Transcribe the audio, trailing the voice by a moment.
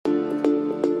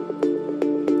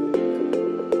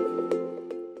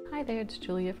it's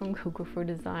Julia from Google for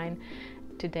Design.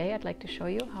 Today I'd like to show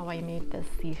you how I made this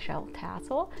seashell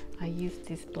tassel. I used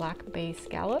these black bay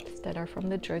scallops that are from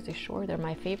the Jersey Shore. They're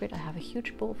my favorite. I have a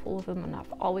huge bowl full of them and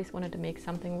I've always wanted to make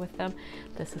something with them.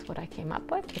 This is what I came up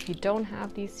with. If you don't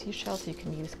have these seashells, you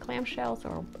can use clam shells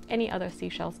or any other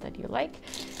seashells that you like.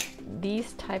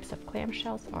 These types of clam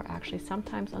shells are actually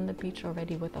sometimes on the beach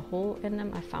already with a hole in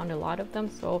them. I found a lot of them,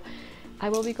 so I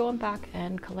will be going back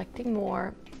and collecting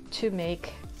more to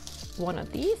make one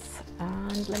of these,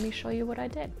 and let me show you what I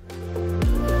did.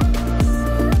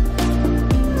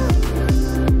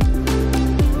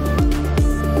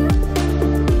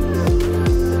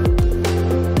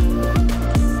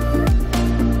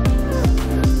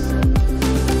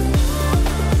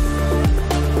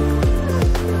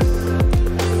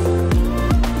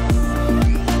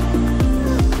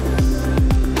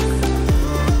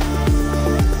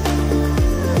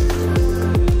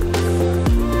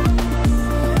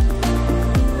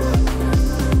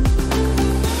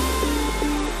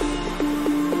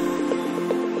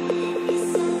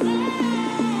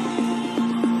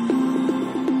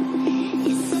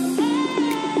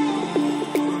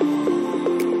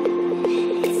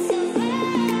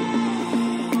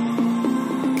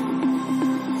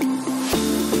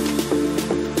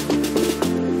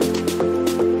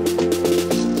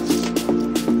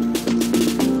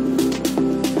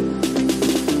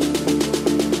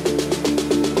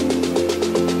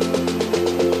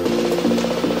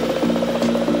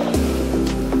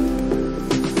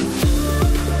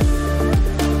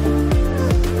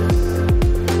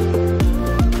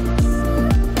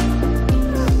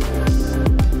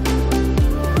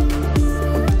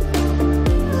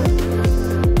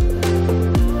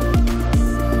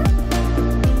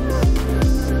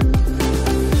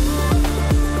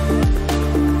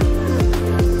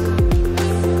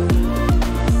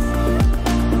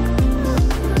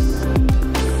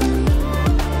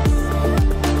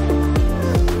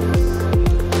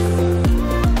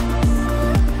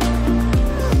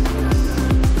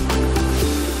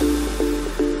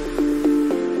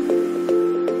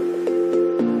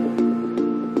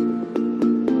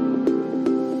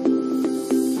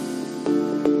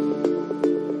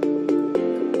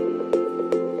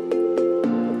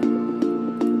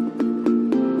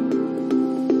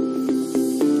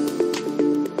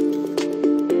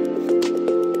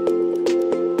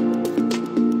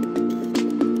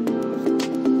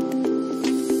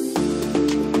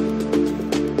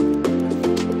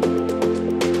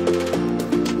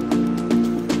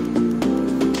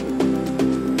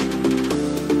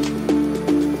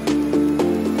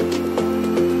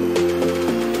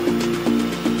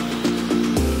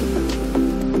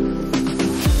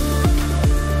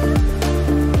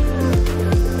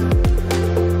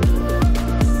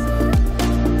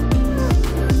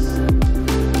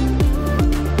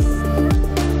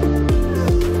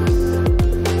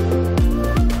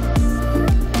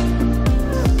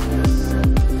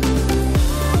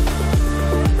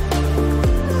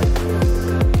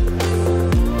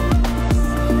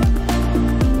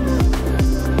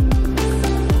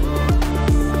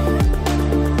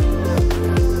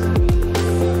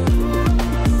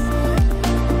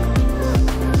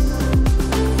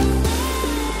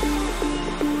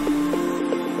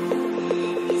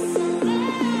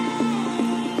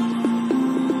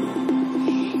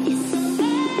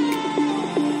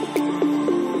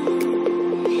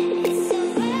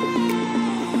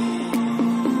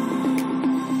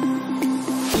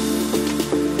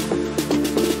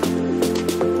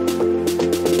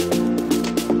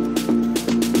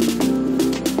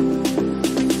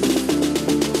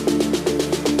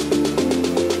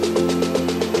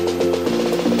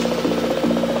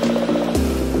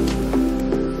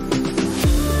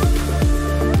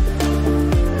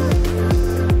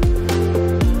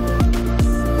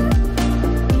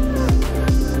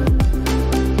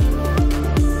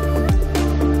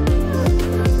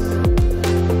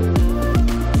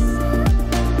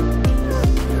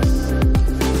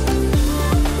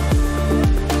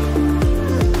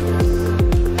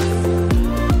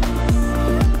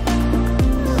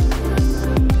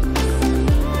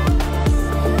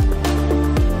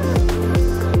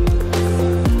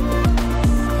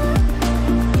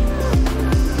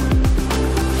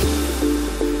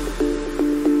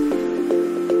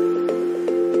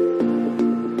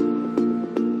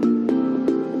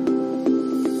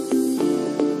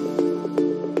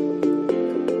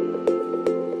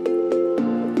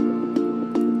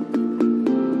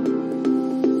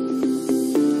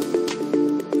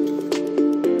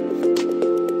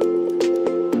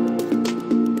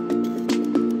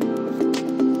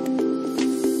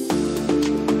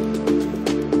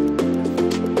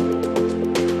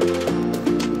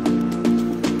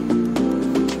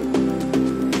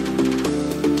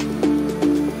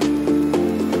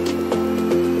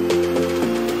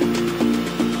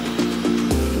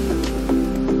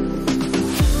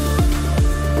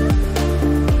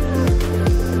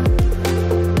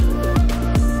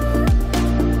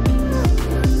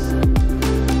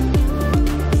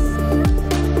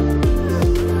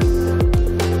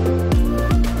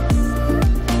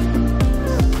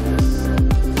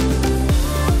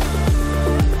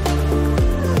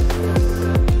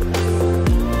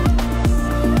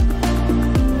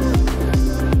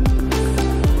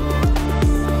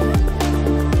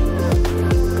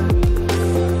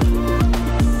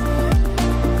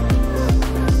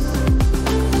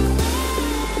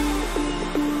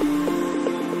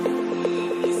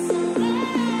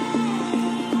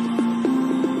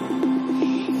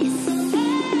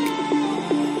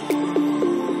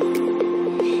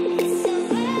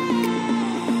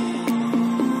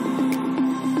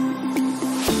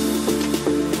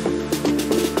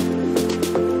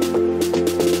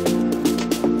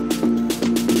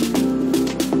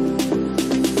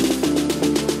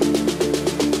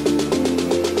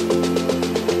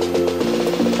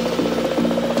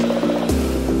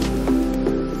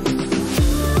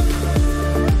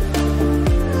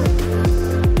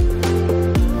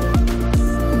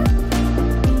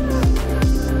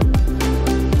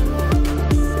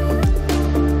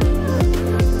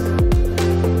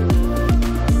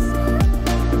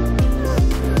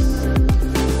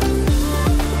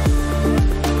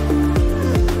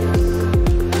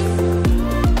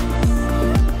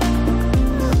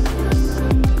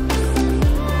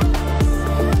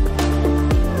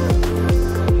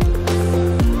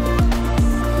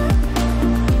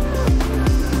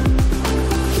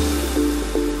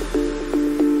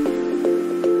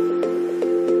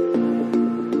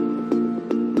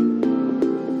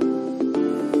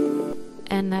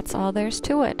 And that's all there's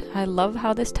to it. I love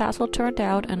how this tassel turned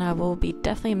out, and I will be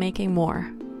definitely making more.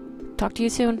 Talk to you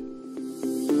soon.